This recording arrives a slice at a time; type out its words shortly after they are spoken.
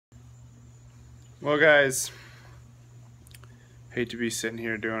Well, guys, hate to be sitting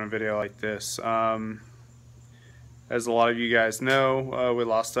here doing a video like this. As a lot of you guys know, we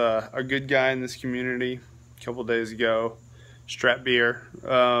lost a good guy in this community a couple days ago, Strat beer.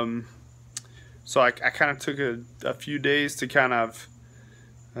 So I kind of took a few days to kind of,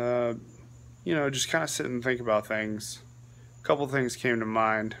 just kind of sit and think about things. A couple things came to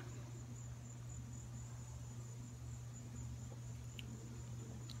mind.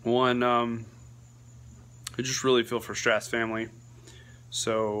 One, I just really feel for Strat's family.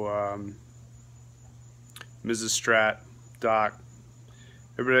 So, Mrs. Strat, Doc,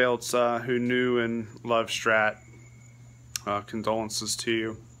 everybody else who knew and loved Strat, condolences to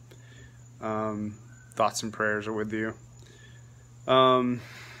you. Thoughts and prayers are with you. A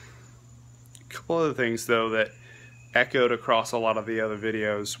couple other things, though, that echoed across a lot of the other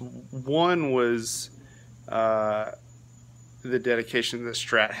videos. One was the dedication that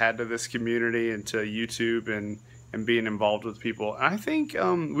Strat had to this community and to YouTube and being involved with people. I think we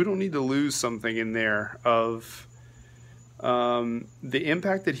don't need to lose something in there of the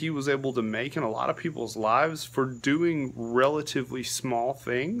impact that he was able to make in a lot of people's lives for doing relatively small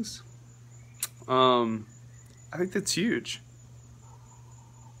things. I think that's huge.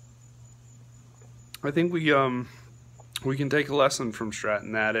 I think we can take a lesson from Strat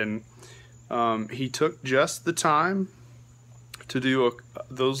in that, and he took just the time to do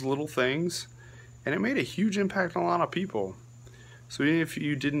those little things, and it made a huge impact on a lot of people. So even if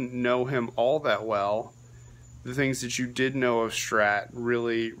you didn't know him all that well, the things that you did know of Strat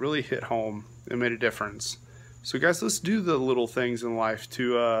really hit home and made a difference. So guys, let's do the little things in life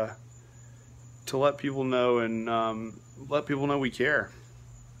to let people know and let people know we care.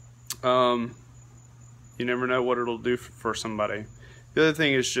 You never know what it'll do for somebody. The other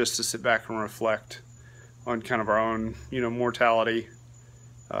thing is just to sit back and reflect on kind of our own, mortality,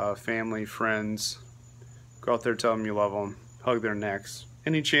 family, friends. Go out there, tell them you love them, hug their necks.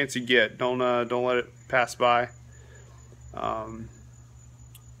 Any chance you get, don't let it pass by. But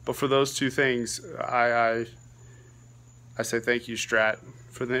for those two things, I say thank you, Strat,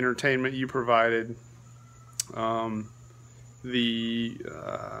 for the entertainment you provided, the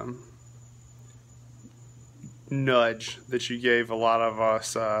nudge that you gave a lot of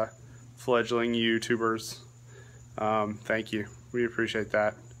us fledgling YouTubers. Thank you. We appreciate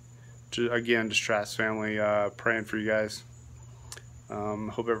that. Again, to Strat's family, praying for you guys.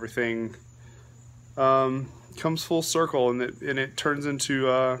 Hope everything comes full circle and it turns into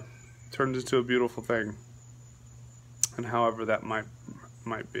a beautiful thing. And however that might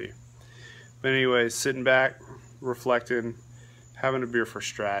be. But anyways, sitting back, reflecting, having a beer for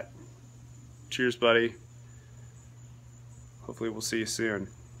Strat. Cheers, buddy. Hopefully we'll see you soon.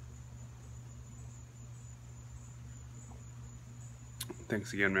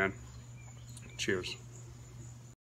 Thanks again, man. Cheers.